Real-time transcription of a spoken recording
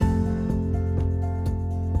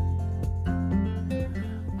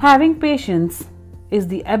Having patience is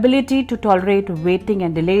the ability to tolerate waiting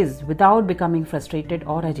and delays without becoming frustrated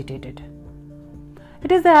or agitated.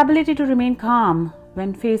 It is the ability to remain calm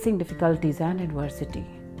when facing difficulties and adversity.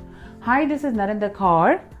 Hi, this is Narendra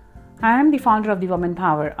Kaur. I am the founder of the Women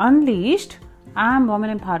Power Unleashed. I am a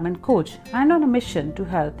women empowerment coach and on a mission to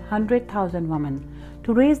help 100,000 women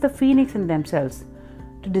to raise the phoenix in themselves,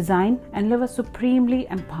 to design and live a supremely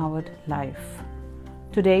empowered life.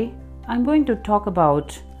 Today, I'm going to talk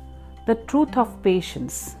about the truth of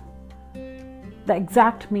patience, the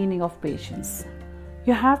exact meaning of patience.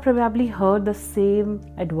 You have probably heard the same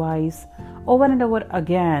advice over and over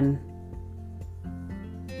again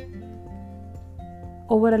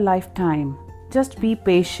over a lifetime. Just be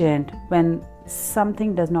patient when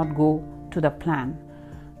something does not go to the plan.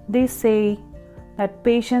 They say that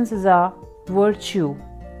patience is a virtue,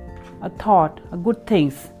 a thought, a good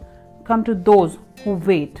things come to those who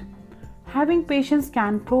wait. Having patience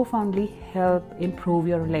can profoundly help improve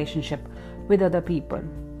your relationship with other people.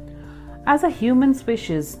 As a human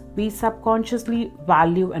species, we subconsciously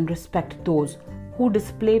value and respect those who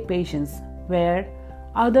display patience, where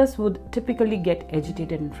others would typically get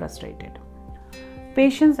agitated and frustrated.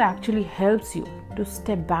 Patience actually helps you to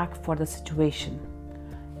step back for the situation.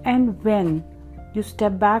 And when you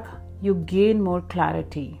step back, you gain more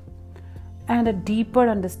clarity and a deeper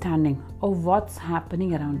understanding of what's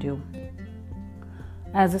happening around you.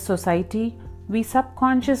 As a society, we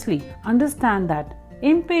subconsciously understand that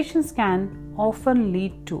impatience can often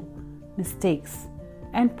lead to mistakes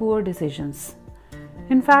and poor decisions.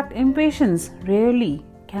 In fact, impatience rarely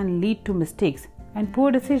can lead to mistakes and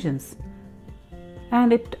poor decisions.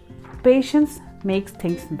 And patience makes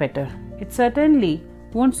things better. It certainly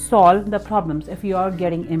won't solve the problems if you are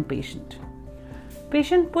getting impatient.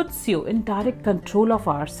 Patience puts you in direct control of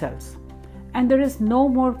ourselves, and there is no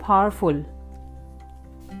more powerful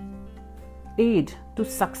aid to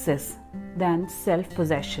success than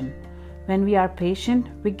self-possession. When we are patient,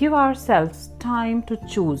 we give ourselves time to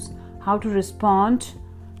choose how to respond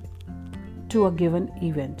to a given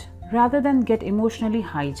event rather than get emotionally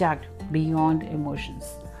hijacked beyond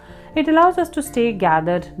emotions. It allows us to stay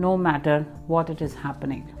gathered no matter what it is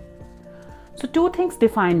happening. So two things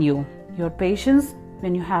define you: your patience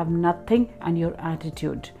when you have nothing, and your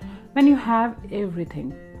attitude when you have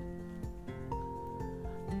everything.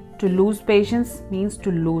 To lose patience means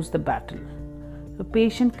to lose the battle. So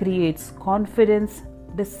patience creates confidence,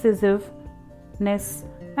 decisiveness,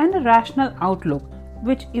 and a rational outlook,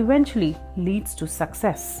 which eventually leads to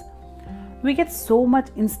success. We get so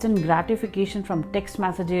much instant gratification from text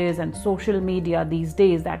messages and social media these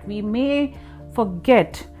days that we may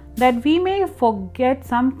forget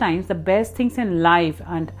sometimes the best things in life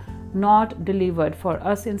and not delivered for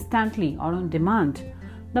us instantly or on demand.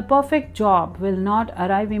 The perfect job will not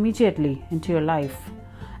arrive immediately into your life,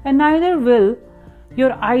 and neither will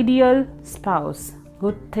your ideal spouse.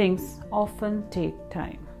 Good things often take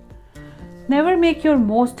time. Never make your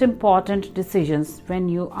most important decisions when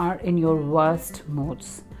you are in your worst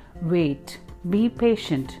moods. Wait, be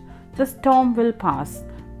patient. The storm will pass,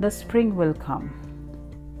 the spring will come.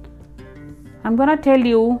 I'm gonna tell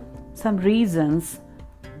you some reasons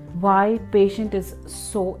why patience is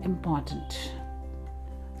so important.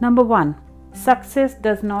 Number 1, success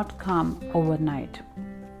does not come overnight.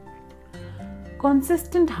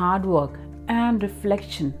 Consistent hard work and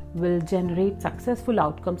reflection will generate successful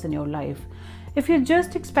outcomes in your life. If you're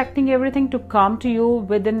just expecting everything to come to you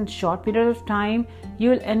within a short period of time, you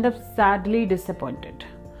will end up sadly disappointed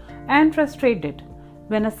and frustrated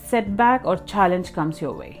when a setback or challenge comes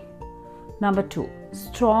your way. Number 2,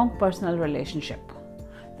 strong personal relationship.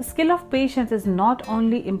 The skill of patience is not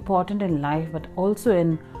only important in life but also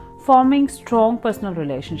in forming strong personal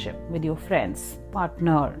relationship with your friends,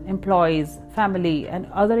 partner, employees, family, and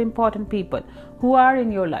other important people who are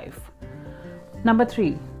in your life. Number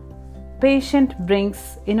 3, patience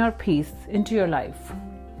brings inner peace into your life.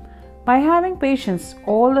 By having patience,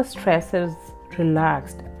 all the stress is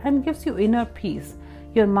relaxed and gives you inner peace.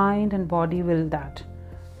 Your mind and body will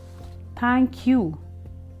thank you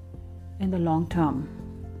in the long term.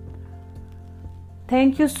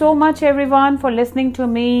 Thank you so much everyone for listening to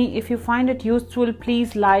me. If you find it useful,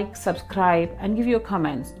 please like, subscribe, and give your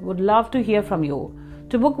comments. Would love to hear from you.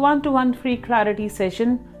 To book one-to-one free clarity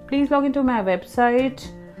session, please log into my website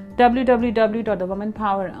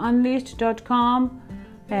www.thewomanpowerunleashed.com,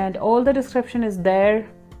 and all the description is there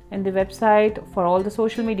in the website for all the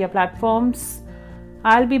social media platforms.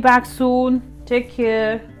 I'll be back soon. Take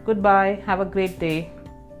care. Goodbye. Have a great day.